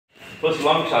First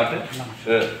long shot.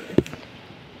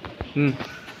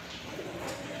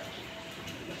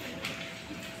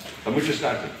 Commit to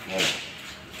start.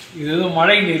 இது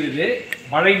மழை நீர். இது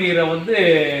மழை நீரை வந்து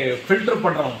ஃபில்டர்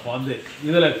பண்ணுறோம். இப்போ வந்து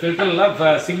இதில் ஃபில்டர்லாம்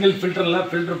சிங்கிள் ஃபில்டர்லாம்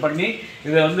ஃபில்டர் பண்ணி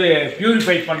இதை வந்து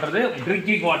பியூரிஃபை பண்ணுறது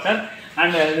ட்ரிங்கிங் வாட்டர்.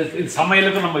 அண்ட் இது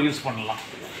சமையலுக்கும் நம்ம யூஸ் பண்ணலாம்.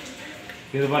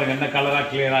 இது பாருங்கள் என்ன கலராக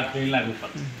க்ளீனாக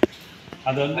இருக்குது.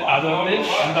 அது வந்து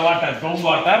அந்த வாட்டர் ப்ரௌன்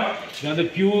வாட்டர், இது வந்து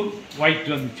பியூர் ஒயிட்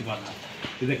வந்துச்சு பாருங்க.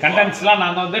 இது கண்டென்ட்ஸ்லாம்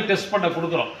நாங்கள் வந்து டெஸ்ட் பண்ண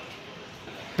கொடுக்குறோம்.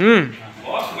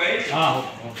 ஓகே ஆமாம்.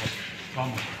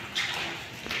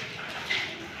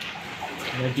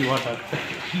 Dirty water.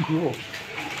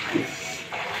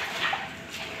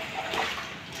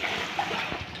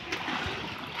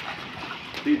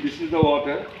 See, this is the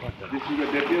water. This is the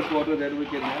dirtiest water that we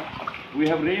can have. We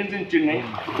have rains in Chennai,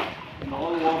 and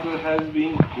all water has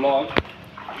been blocked.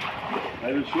 I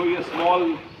will show you a small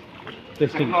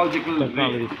technological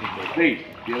way.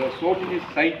 There are so many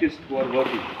scientists who are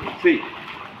working. See,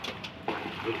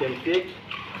 we can take.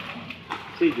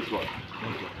 See this one.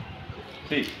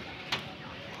 See.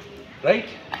 Right?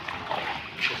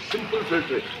 A simple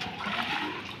filtration.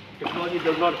 Technology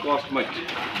does not cost much.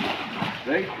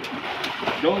 Right?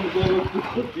 Don't go to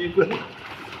people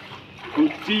who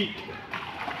cheat,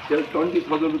 sell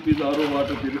 20,000 rupees RO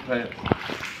water purifier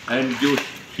and use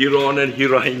heroin and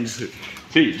heroines.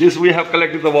 See, this we have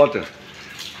collected the water.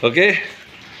 Okay?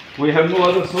 We have no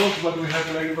other source, but we have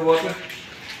collected the water.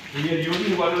 We are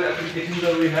using whatever applications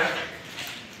that we have.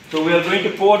 So we are going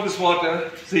to pour this water.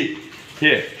 See,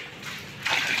 here.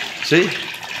 See?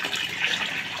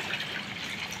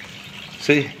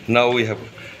 See, now we have,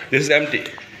 this is empty.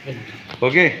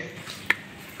 Okay?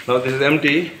 Now this is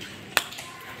empty.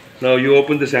 Now you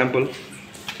open the sample.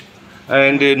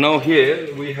 And now here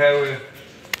we have a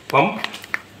pump.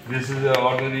 This is an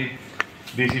ordinary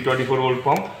DC 24 volt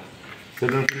pump.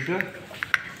 Cylinder filter.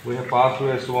 We have passed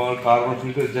through a small carbon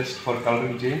filter just for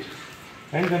coloring change.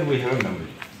 And then we have a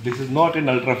memory. This is not an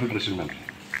ultrafiltration memory.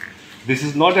 This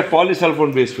is not a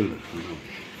polysulfone based filter.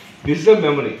 This is a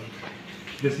memory.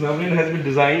 This memory has been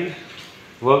designed,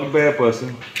 worked by a person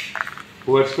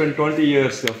who had spent 20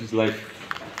 years of his life,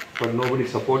 but nobody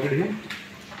supported him.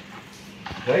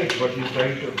 Right? But he's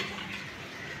trying to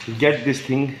get this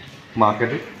thing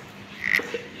marketed.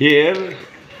 Here,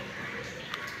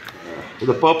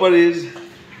 the purpose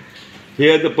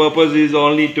is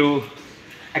only to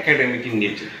academic in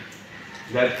nature.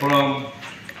 That from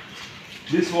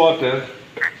this water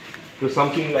to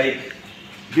something like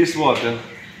this water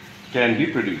can be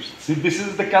produced. See, this is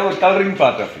the coloring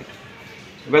part of it.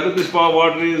 Whether this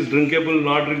water is drinkable,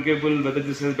 not drinkable, whether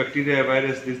this has bacteria,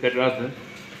 virus, this, that, or other,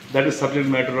 that is subject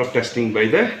matter of testing by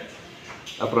the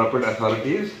appropriate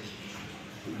authorities.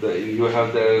 You have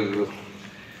the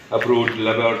approved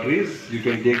laboratories. You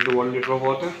can take the 1 liter of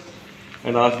water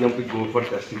and ask them to go for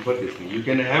testing for this thing. You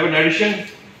can have an addition.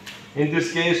 In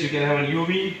this case, you can have an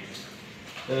UV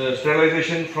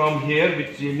sterilization from here,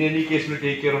 which in any case will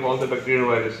take care of all the bacterial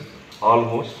viruses,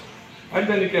 almost. And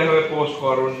then you can have a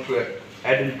post-carbon to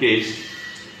add in case.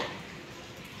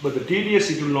 But the TDS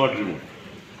it will not remove.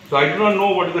 So I do not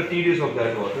know what is the TDS of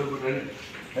that water, but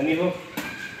anyhow,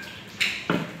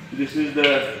 this is the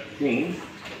thing.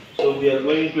 So we are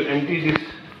going to empty this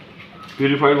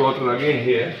purified water again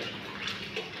here,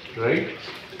 right?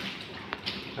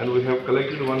 And we have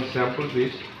collected one sample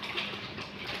piece.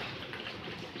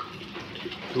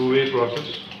 Two-way process.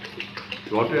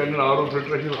 You want to add an RO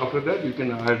filtration after that? You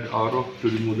can add RO to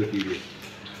remove the TDS.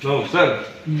 No, sir.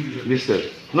 This, sir.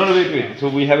 No, wait. So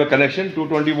we have a connection,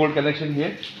 220 volt connection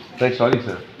here. Right, sorry,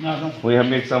 sir. No. We have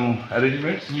made some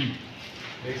arrangements.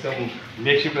 Make some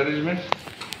makeshift arrangements.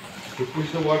 To push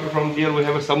the water from here, we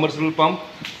have a submersible pump,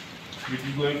 which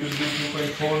is going to give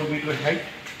 2.4 meter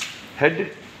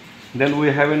head. Then we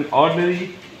have an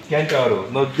ordinary Kent RO.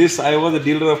 Now this, I was a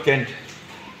dealer of Kent.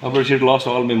 Appreciate lost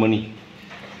all my money.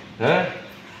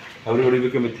 Everybody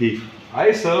became a thief.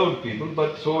 I served people,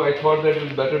 but so I thought that it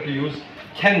was better to use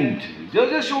Kent.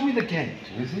 Just show me the Kent.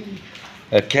 You see?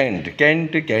 Kent.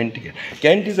 Kent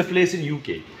is a place in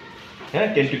UK.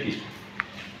 Kentucky.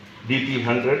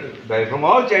 DP100 diaphragm.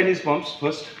 All Chinese pumps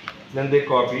first. Then they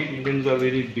copied. Indians are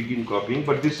very big in copying.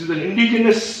 But this is an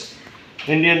indigenous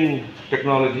Indian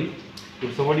technology.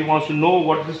 If somebody wants to know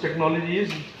what this technology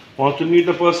is, wants to meet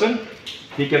the person,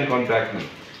 he can contact me.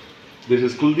 This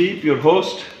is Kuldeep, your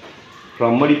host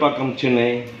from Madipakam,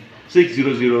 Chennai,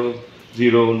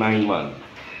 600091.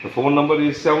 The phone number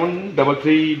is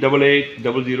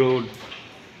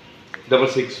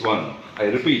 73388000661. I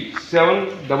repeat,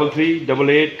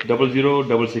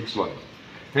 73388000661.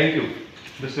 Thank you.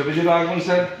 Mr. Vijay Raghavan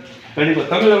sir, கண்டிப்பா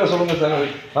தமிழ்ல சொல்லுங்க sir.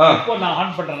 இப்போ நான்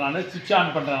on பண்றேன், நான் சுவிட்ச்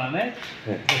on பண்றேன்,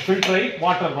 நான் ஃபில்டரை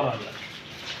வாட்டர் வரல,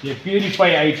 பியூரிஃபை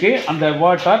ஆயிட்டு அந்த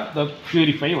வாட்டர்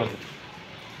பியூரிஃபை வருது.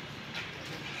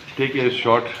 Take a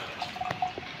shot.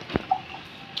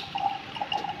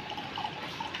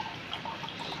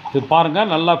 இது பாருங்க,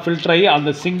 நல்லா ஃபில்டர் ஆகி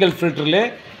அந்த சிங்கிள் ஃபில்டர்லே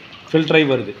ஃபில்டர் ஆகி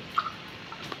வருது,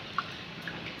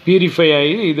 பியூரிஃபை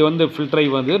ஆகி இது வந்து ஃபில்டர் ஆகி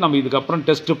வந்து நம்ம இதுக்கப்புறம்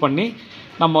டெஸ்ட் பண்ணி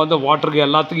நம்ம வந்து வாட்டருக்கு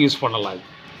எல்லாத்துக்கும் யூஸ் பண்ணலாம். இது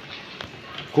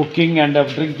cooking and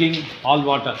drinking all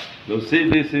water. Now say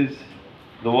this is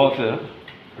the water,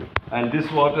 and this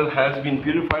water has been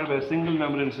purified by a single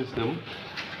membrane system.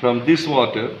 From this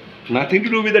water, nothing to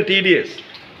do with the TDS.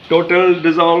 Total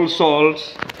dissolved salts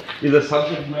is a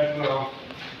subject matter of.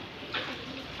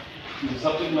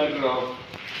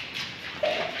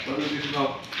 What is this now?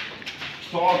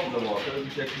 Salt in the water,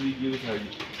 which actually gives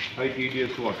high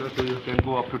TDS water. So you can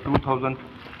go up to 2000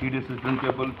 TDS is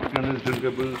drinkable, 600 is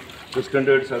drinkable. The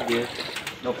standards are there.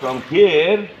 Now from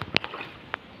here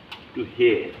to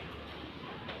here,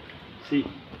 see,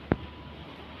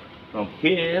 from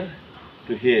here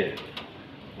to here,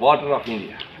 water of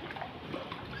India.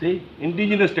 See,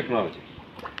 indigenous technology.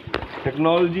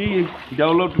 Technology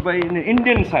developed by an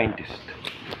Indian scientist,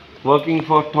 working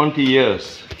for 20 years,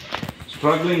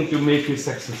 struggling to make his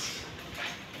success.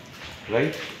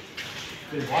 Right?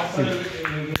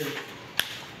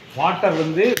 Water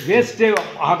வந்து வேஸ்ட்டே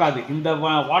ஆகாது. இந்த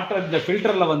water இந்த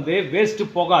ஃபில்டரில் வந்து waste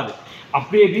போகாது,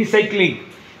 அப்படியே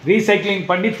recycling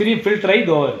பண்ணி திரும்பி ஃபில்டர் ஆகி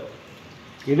வருது.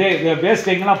 இதே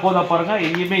வேஸ்ட் எங்கன்னா போதா பாருங்கள்,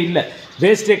 எங்கேயுமே இல்லை,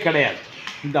 வேஸ்ட்டே கிடையாது.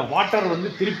 இந்த வாட்டர் வந்து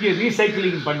திருப்பி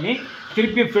ரீசைக்ளிங் பண்ணி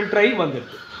திருப்பி ஃபில்டர் ஆகி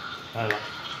வந்துடுது. அதுதான்.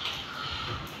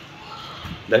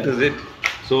 That is it.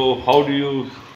 So how do you